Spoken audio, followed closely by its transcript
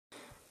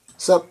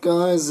Sup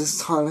guys, it's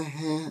Tyler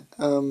here.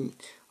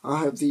 I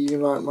hope that you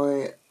like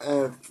my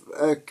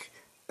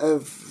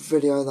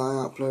video that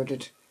I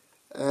uploaded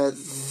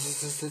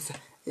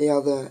the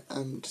other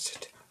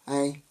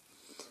day.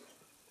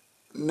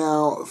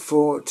 Now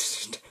for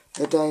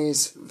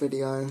today's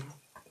video,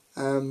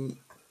 I'm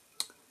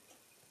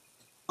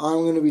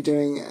going to be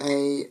doing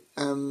a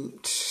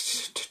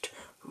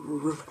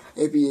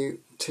review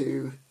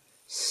to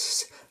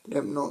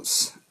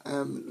Slipknot's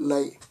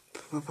late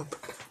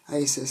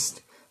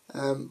bassist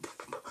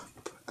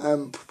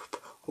R.I.P,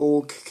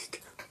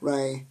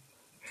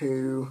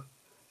 who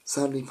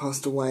sadly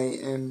passed away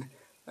in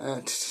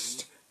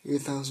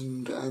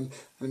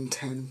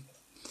 2010.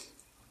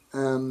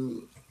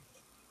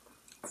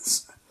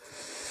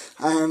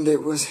 And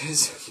it was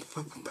his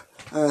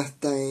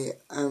birthday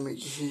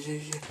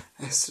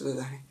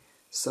yesterday,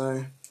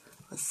 so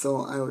I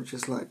thought I would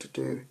just like to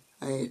do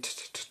a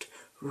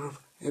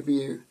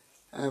review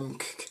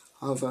of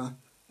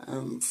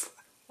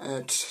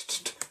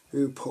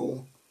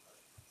RuPaul,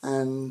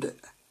 and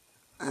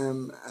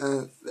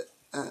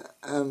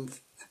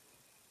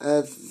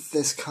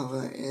this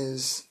cover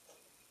is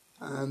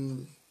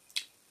gonna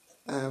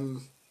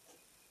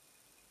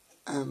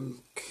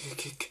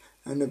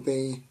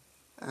be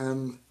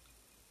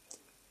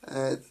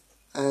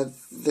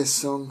this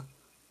song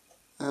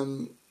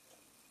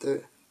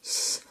that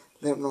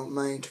Slipknot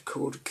made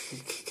called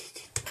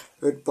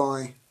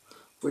Goodbye,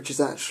 which is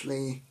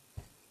actually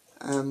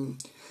a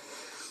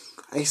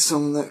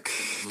song that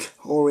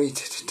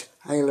R.I.P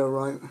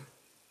wrote,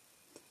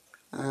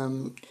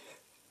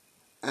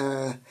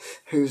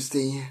 who's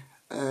the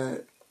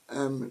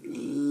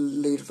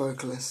lead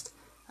vocalist,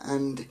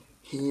 and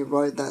he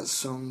wrote that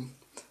song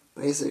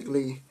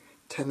basically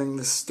telling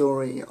the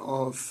story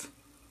of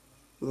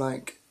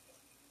like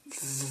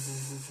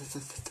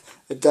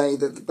the day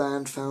that the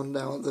band found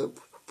out that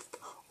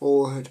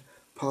Paul had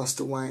passed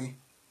away,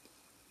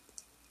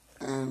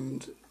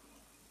 and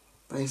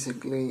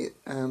basically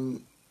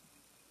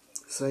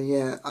so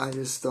yeah, I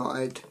just thought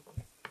I'd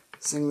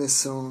sing this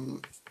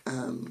song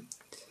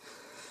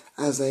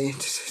as a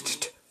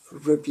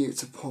tribute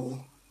to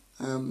Paul.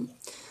 And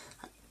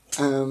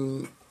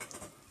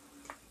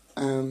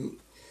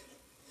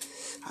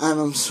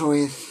I'm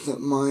sorry that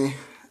my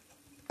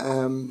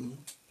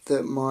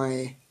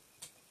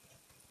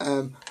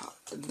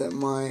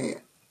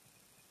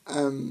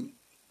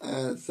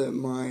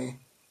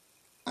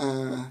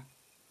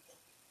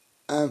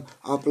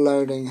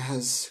uploading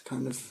has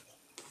kind of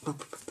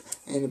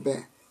in a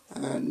bit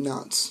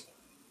nuts.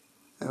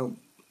 Well,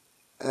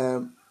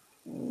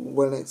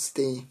 it's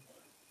the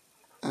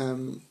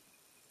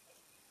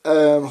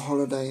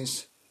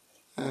holidays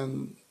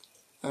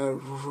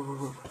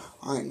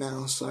right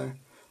now, so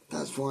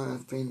that's why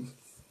I've been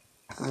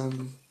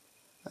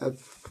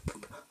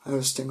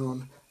posting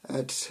on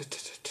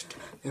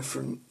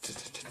different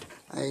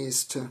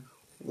days to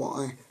what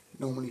I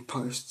normally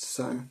post.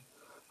 So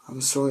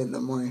I'm sorry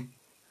that my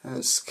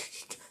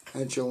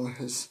schedule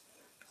has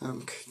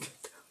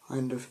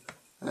kind of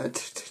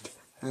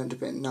turned a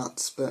bit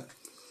nuts, but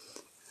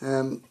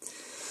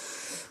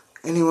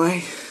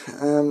anyway,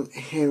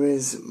 here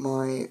is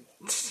my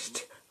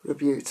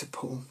tribute to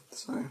Paul.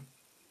 So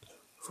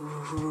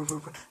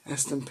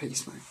rest in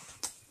peace, mate.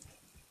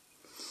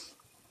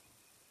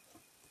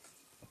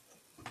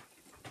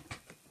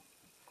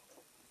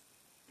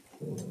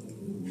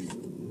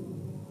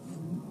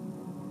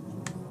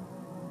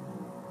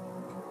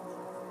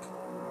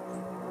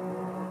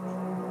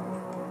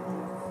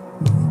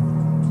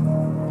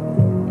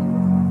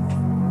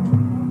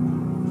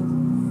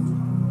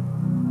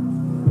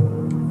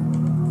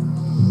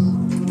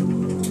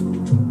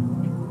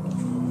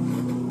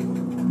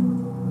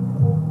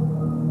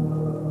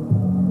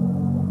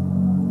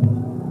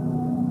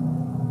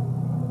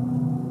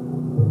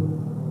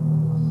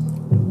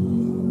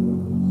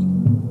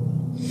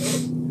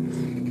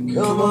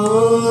 Come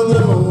on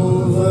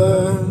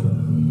over,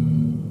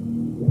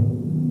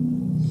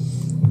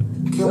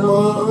 come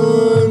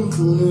on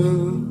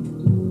glue.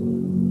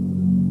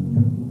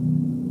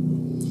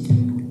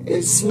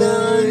 It's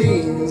not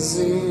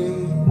easy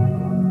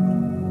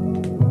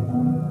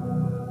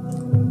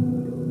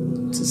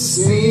to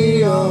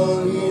see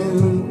all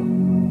you.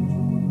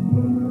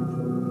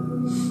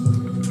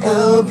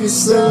 Help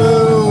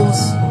yourselves.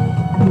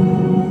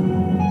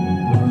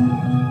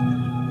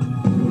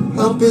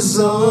 Help is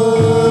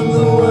on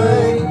the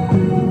way.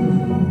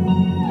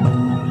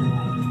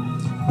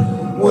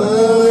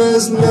 Well,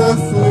 there's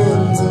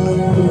nothing to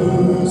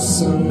lose,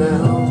 so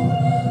now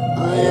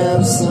I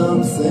have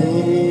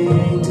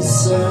something to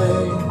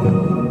say.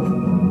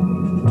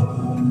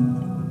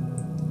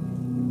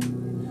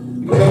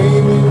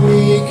 Maybe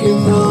we can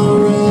all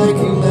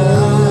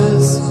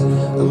recognize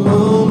a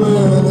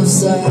moment of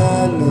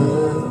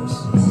sadness.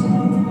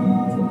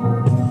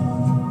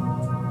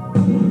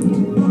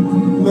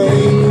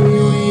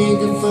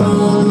 Maybe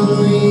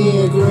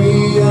finally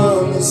agree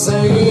on the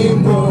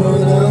same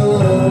point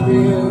of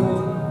view.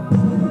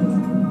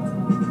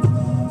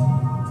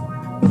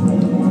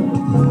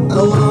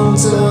 long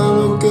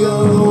time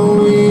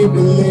ago we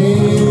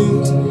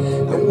believed,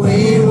 and we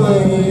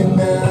were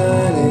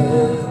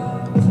united.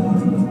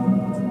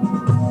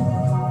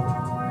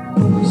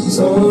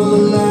 So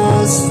the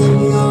last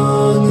thing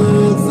on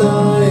earth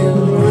I am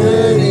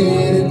ready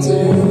to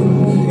do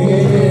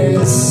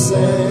is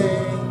say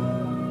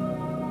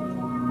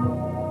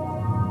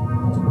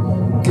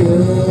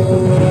goodbye.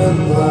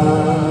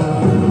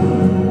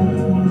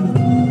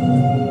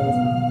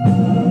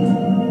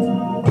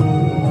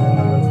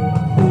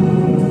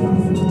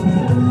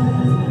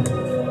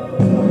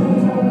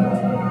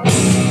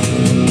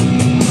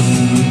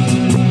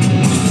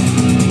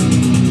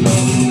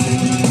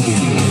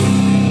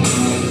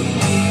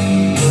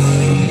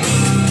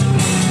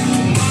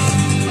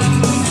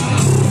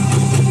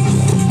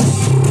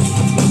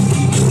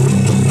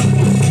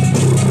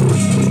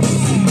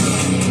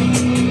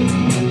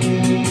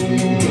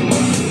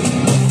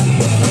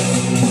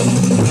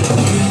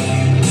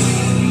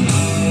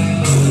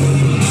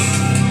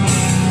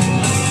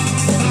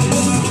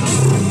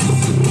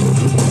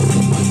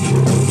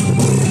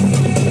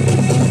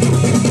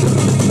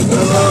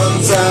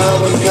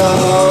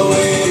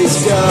 We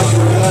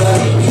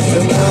discovered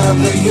that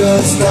nothing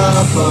could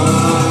stop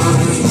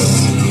us.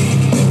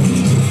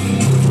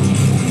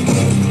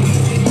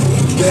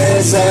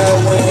 Days that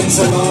went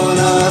torn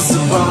us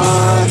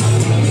apart,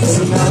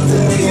 so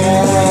nothing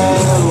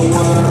ever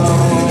will.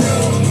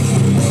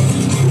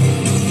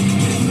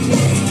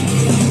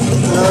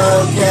 How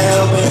can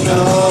we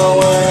know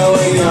where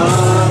we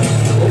are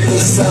if the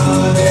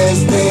sun is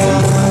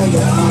behind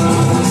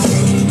us?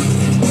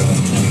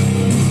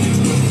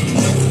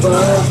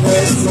 But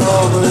this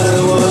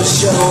moment will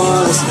show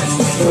us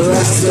the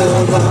rest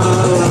of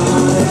our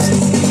lives.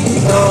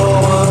 No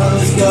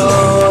one's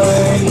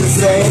going to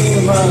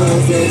save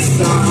us this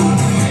time.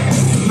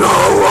 No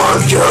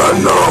one can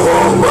know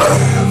what we're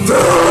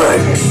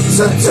feeling,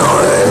 so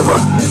don't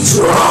even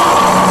try.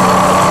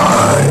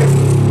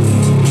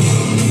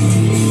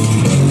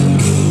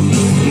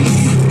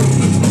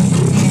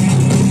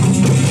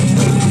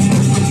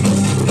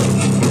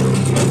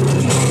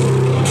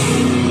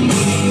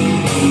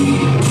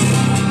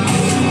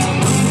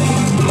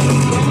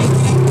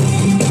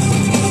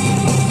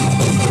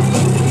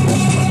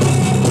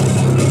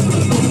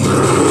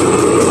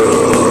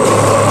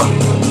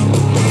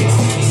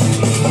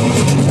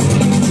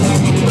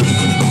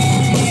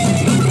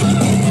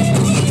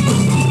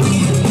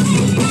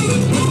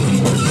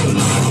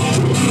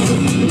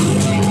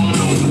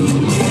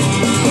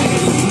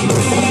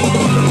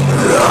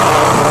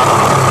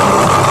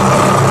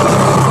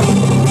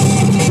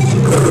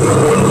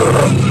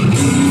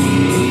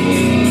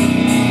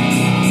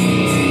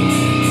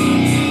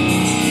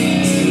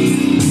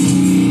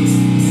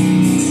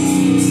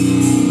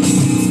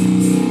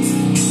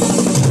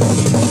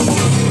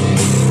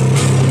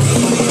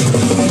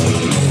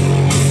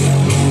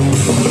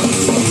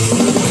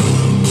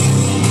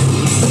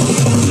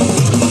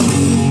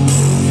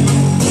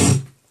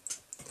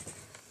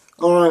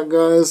 Alright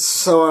guys,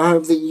 so I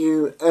hope that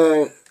you,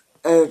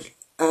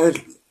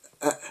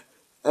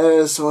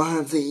 so I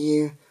hope that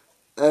you,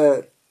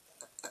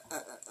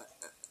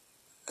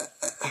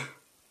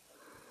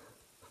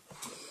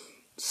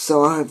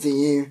 so I hope that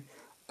you,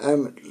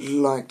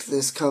 liked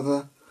this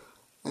cover,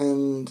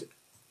 and,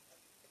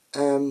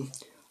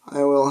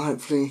 I will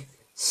hopefully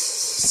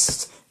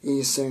see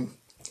you soon.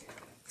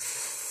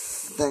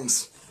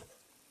 Thanks.